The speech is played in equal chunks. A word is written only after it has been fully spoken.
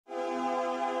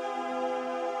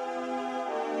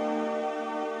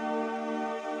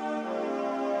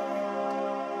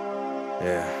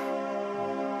Yeah.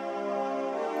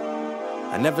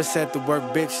 I never said the word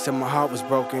bitch till my heart was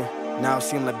broken. Now it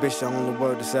seems like bitch the only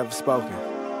word that's ever spoken.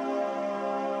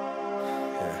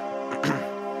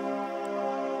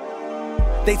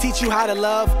 They teach you how to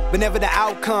love, but never the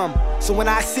outcome. So when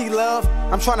I see love,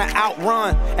 I'm trying to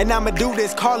outrun. And I'ma do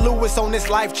this, Carl Lewis on this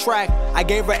life track. I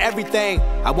gave her everything,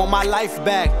 I want my life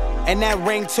back. And that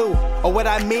ring too, or what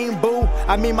I mean, boo,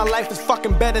 I mean my life is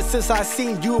fucking better since I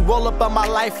seen you roll up on my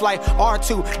life like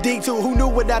R2, D2. Who knew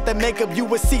without the makeup you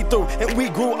would see through? And we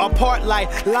grew apart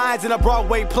like lines in a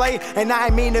Broadway play. And I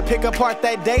ain't mean to pick apart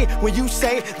that day when you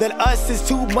say that us is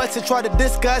too much to try to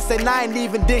discuss. And I ain't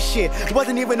even this shit,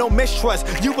 wasn't even no mistrust.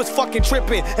 You was fucking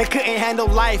tripping and couldn't handle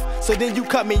life. So then you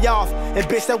cut me off, and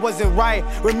bitch that wasn't right.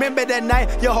 Remember that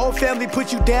night your whole family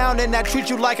put you down, and I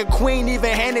treat you like a queen, even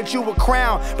handed you a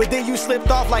crown. But then you slipped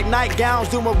off like nightgowns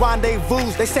doing rendezvous.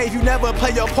 They say you never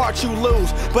play your part, you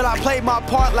lose. But I played my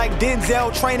part like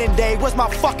Denzel training day. What's my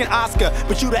fucking Oscar?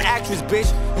 But you the actress,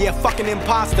 bitch. Yeah, fucking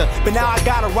imposter. But now I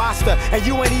got a roster, and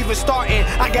you ain't even starting.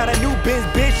 I got a new Benz,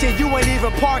 bitch, and you ain't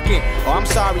even parking. Oh, I'm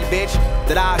sorry, bitch.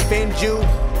 Did I offend you?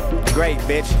 Great,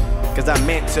 bitch, cause I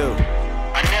meant to.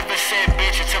 I never said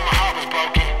bitch until my heart was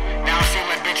broken. Now it seems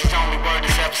like bitch is the only word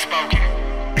that's ever spoken.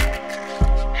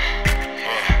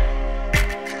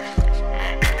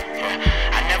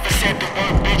 I never said the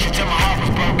word bitch until my heart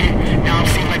was broken. Now it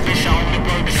seems like bitch the only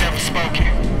word that's ever spoken.